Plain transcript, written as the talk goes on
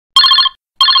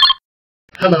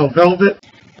Hello, Velvet.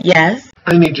 Yes.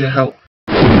 I need your help.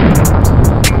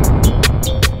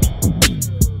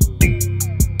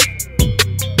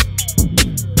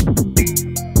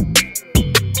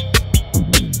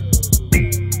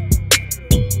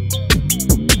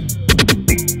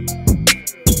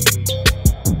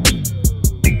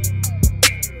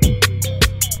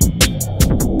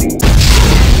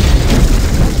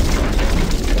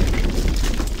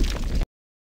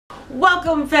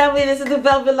 Welcome, family. This is the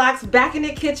Velvetlox back in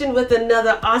the kitchen with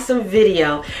another awesome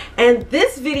video. And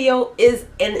this video is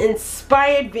an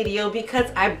inspired video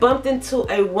because I bumped into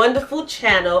a wonderful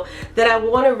channel that I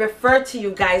want to refer to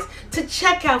you guys to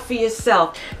check out for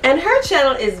yourself. And her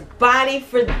channel is Body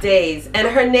for Days, and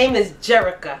her name is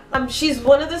Jerrika. She's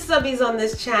one of the subbies on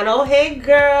this channel. Hey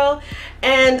girl.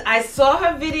 And I saw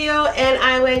her video and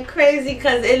I went crazy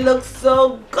because it looks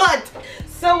so good.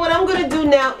 So what I'm going to do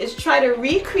now is try to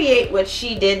recreate what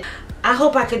she did. I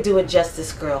hope I could do it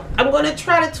justice, girl. I'm going to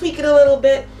try to tweak it a little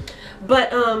bit,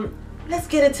 but let's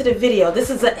get into the video.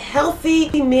 This is a healthy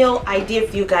meal idea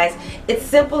for you guys. It's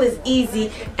simple, it's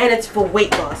easy, and it's for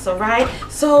weight loss, all right?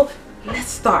 So let's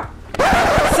start.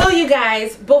 So you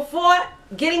guys, before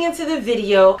getting into the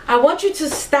video, I want you to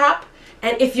stop.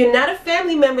 And if you're not a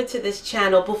family member to this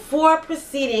channel, before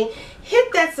proceeding,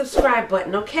 hit that subscribe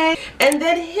button, okay? And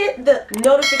then hit the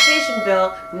notification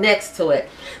bell next to it.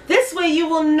 This way you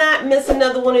will not miss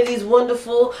another one of these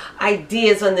wonderful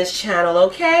ideas on this channel,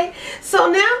 okay?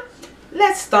 So now,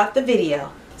 let's start the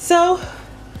video. So,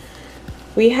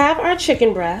 we have our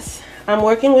chicken breast. I'm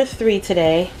working with 3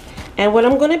 today. And what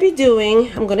I'm going to be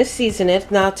doing, I'm going to season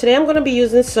it. Now, today I'm going to be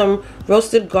using some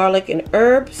roasted garlic and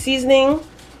herb seasoning.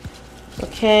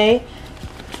 Okay,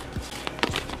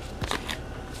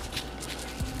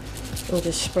 we'll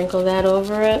just sprinkle that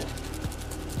over it.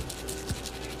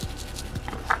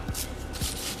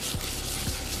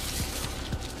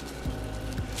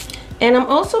 And I'm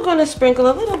also going to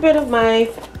sprinkle a little bit of my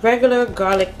regular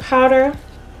garlic powder.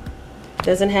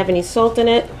 Doesn't have any salt in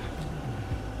it.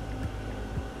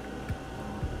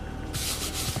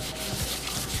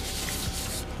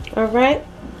 All right.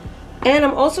 And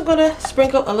I'm also going to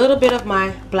sprinkle a little bit of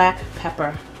my black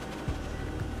pepper.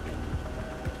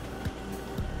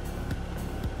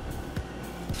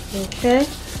 Okay.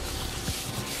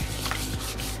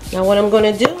 Now what I'm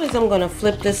going to do is I'm going to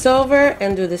flip this over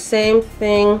and do the same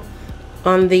thing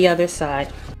on the other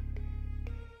side.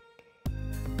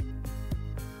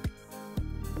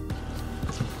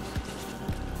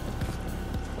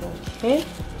 Okay.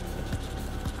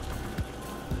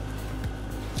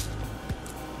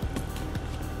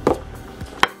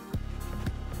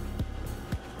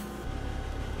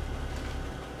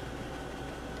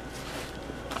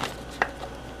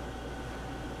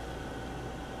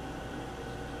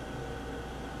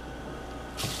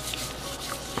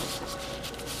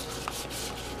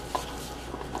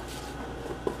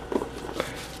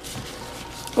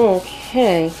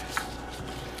 Okay.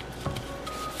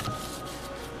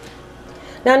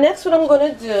 Now next what I'm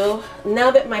going to do,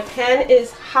 now that my pan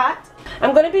is hot,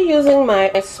 I'm going to be using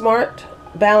my Smart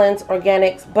Balance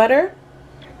Organics butter.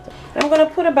 I'm going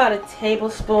to put about a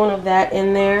tablespoon of that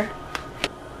in there.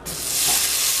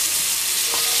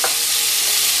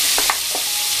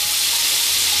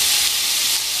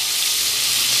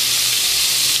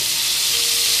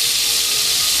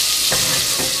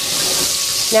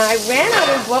 Now I ran out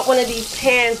and bought one of these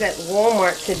pans at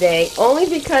Walmart today only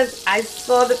because I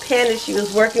saw the pan that she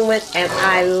was working with and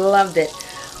I loved it.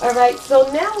 Alright,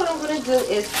 so now what I'm going to do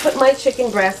is put my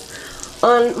chicken breast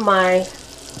on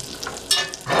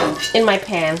in my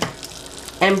pan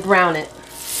and brown it.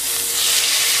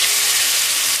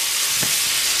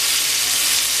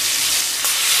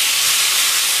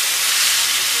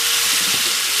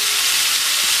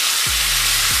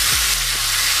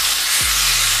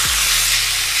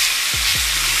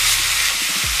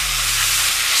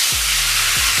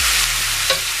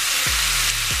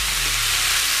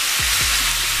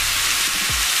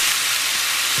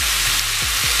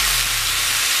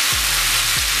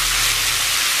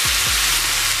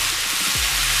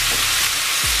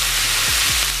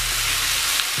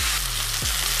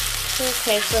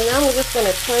 Okay, so now I'm just going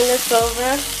to turn this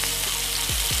over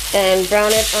and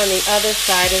brown it on the other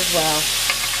side as well.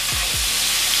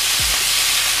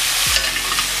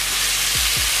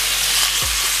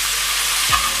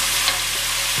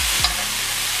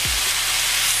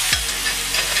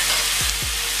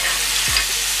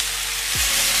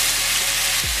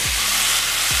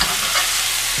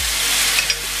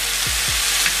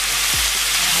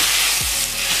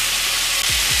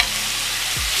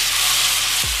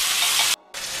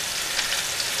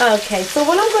 Okay, so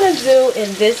what I'm going to do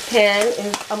in this pan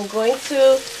is I'm going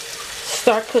to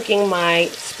start cooking my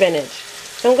spinach.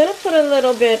 So I'm going to put a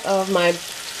little bit of my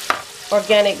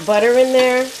organic butter in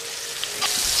there.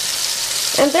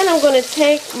 And then I'm going to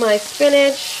take my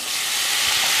spinach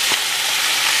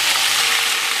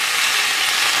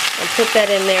and put that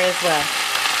in there as well.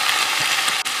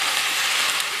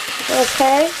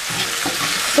 Okay,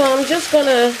 so I'm just going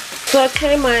to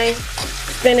saute my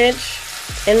spinach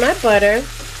in my butter.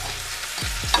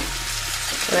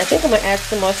 And I think I'm going to add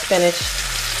some more spinach.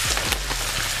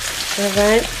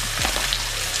 Alright.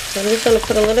 So I'm just going to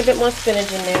put a little bit more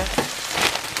spinach in there.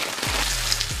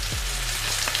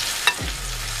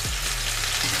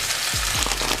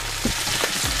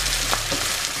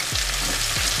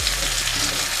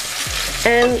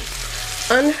 And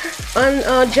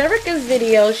on Jerrika's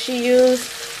video, she used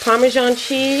Parmesan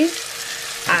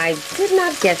cheese. I did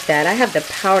not get that. I have the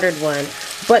powdered one.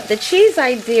 But the cheese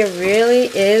idea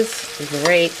really is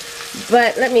great.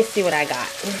 But let me see what I got.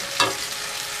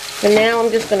 So now I'm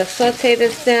just going to saute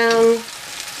this down.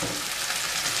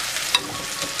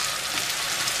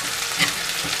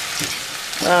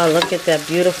 Oh, look at that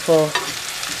beautiful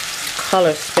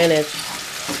color spinach.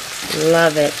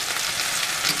 Love it.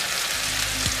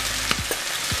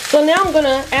 So now I'm going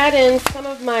to add in some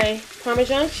of my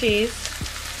Parmesan cheese.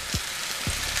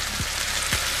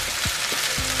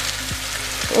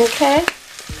 Okay.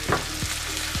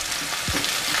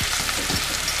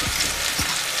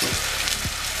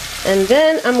 And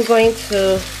then I'm going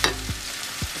to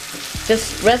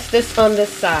just rest this on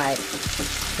this side.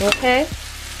 Okay.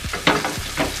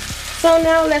 So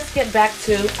now let's get back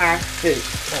to our food.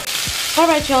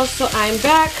 Alright y'all, so I'm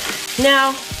back.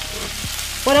 Now,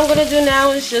 what I'm going to do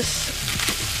now is just,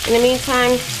 in the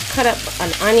meantime, cut up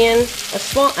an onion, a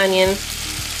small onion.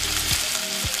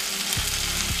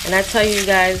 And I tell you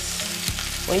guys,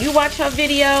 when you watch her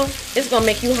video, it's going to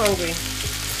make you hungry.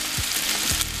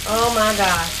 Oh my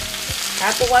gosh.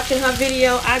 After watching her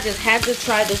video, I just had to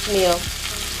try this meal.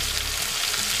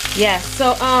 Yes,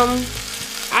 so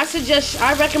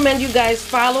I recommend you guys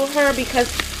follow her,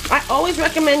 because I always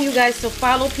recommend you guys to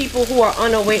follow people who are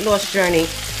on a weight loss journey,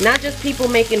 not just people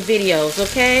making videos,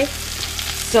 okay?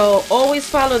 So always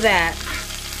follow that.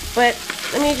 But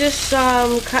let me just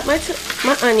cut my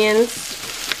onions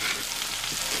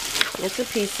into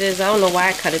pieces. I don't know why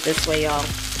I cut it this way, y'all.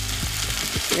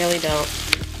 Really don't.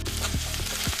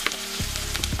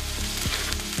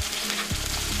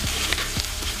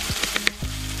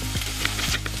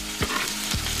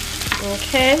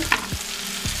 Okay.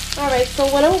 Alright, so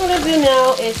what I'm going to do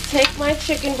now is take my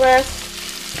chicken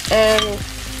breast and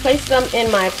place them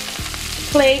in my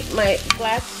plate, my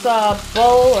glass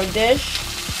bowl or dish,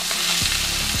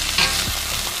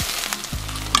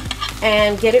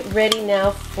 and get it ready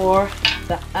now for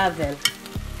the oven.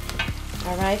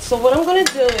 Alright, so what I'm going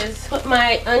to do is put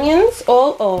my onions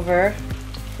all over,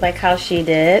 like how she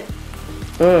did.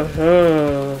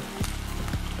 I'm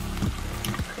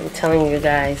telling you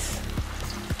guys.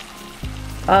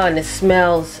 Oh, and it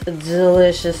smells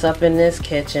delicious up in this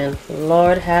kitchen.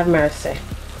 Lord have mercy.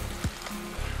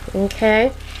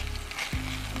 Okay.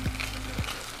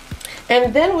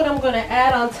 And then what I'm going to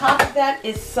add on top of that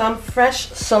is some fresh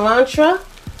cilantro.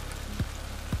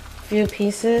 A few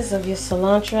pieces of your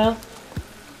cilantro.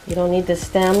 You don't need the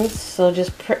stems, so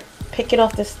just pick it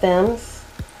off the stems.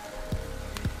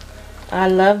 I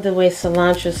love the way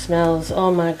cilantro smells.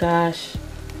 Oh my gosh.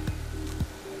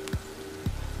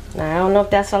 Now, I don't know if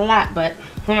that's a lot, but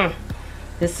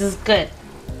this is good.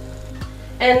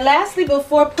 And lastly,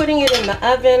 before putting it in the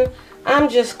oven, I'm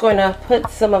just going to put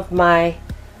some of my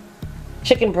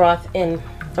chicken broth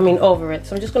over it.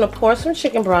 So I'm just going to pour some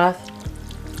chicken broth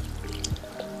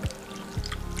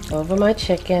over my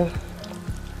chicken.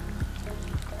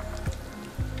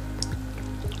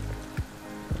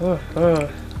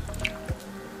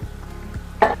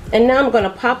 And now I'm going to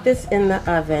pop this in the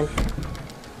oven.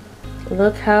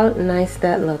 Look how nice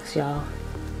that looks, y'all.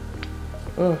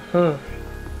 And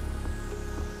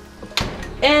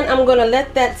I'm going to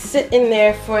let that sit in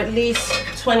there for at least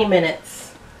 20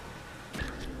 minutes.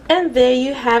 And there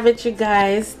you have it, you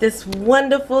guys. This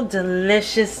wonderful,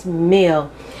 delicious meal.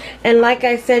 And like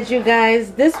I said, you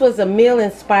guys, this was a meal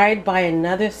inspired by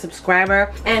another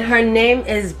subscriber. And her name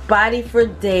is Body for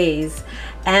Days.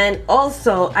 And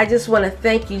also, I just want to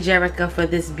thank you, Jerrika, for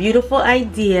this beautiful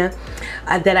idea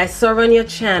that I saw on your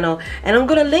channel. And I'm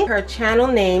going to link her channel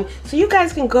name so you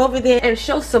guys can go over there and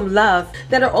show some love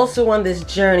that are also on this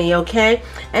journey, okay?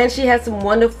 And she has some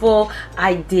wonderful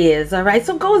ideas, all right?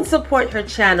 So go and support her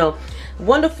channel.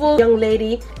 wonderful young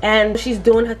lady, and she's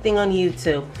doing her thing on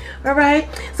YouTube. All right,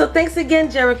 so thanks again,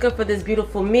 Jerrika, for this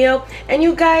beautiful meal, and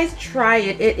you guys try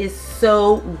it. It is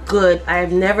so good. I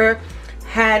have never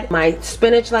had my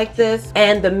spinach like this,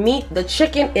 and the meat, the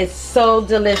chicken, is so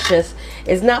delicious.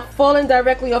 It's not falling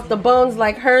directly off the bones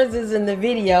like hers is in the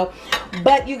video,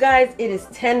 but you guys, it is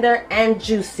tender and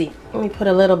juicy. Let me put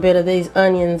a little bit of these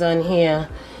onions on here,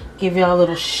 give y'all a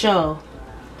little show.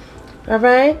 All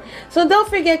right, so don't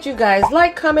forget, you guys,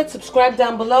 like, comment, subscribe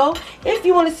down below if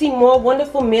you want to see more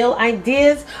wonderful meal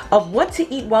ideas of what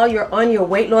to eat while you're on your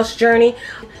weight loss journey.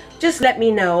 Just let me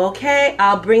know, okay?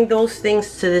 I'll bring those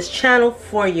things to this channel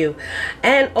for you.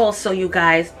 And also, you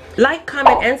guys, like,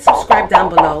 comment, and subscribe down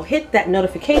below. Hit that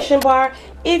notification bar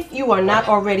if you are not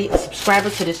already a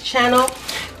subscriber to this channel.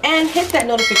 And hit that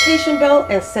notification bell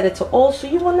and set it to all so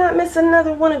you will not miss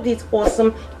another one of these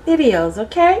awesome videos,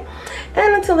 okay?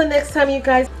 And until the next time, you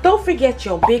guys, don't forget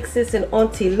your big sis and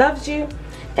auntie loves you.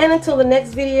 And until the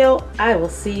next video, I will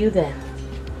see you then.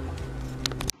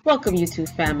 Welcome,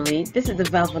 YouTube family. This is the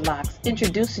Velvetlox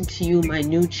introducing to you my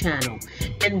new channel,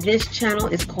 and this channel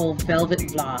is called Velvet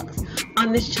Vlogs.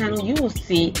 On this channel you will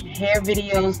see hair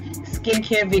videos,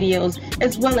 skincare videos,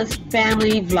 as well as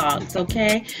family vlogs,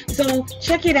 okay? So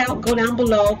check it out, go down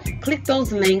below, click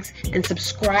those links, and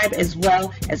subscribe, as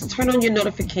well as turn on your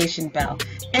notification bell,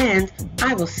 and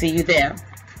I will see you there.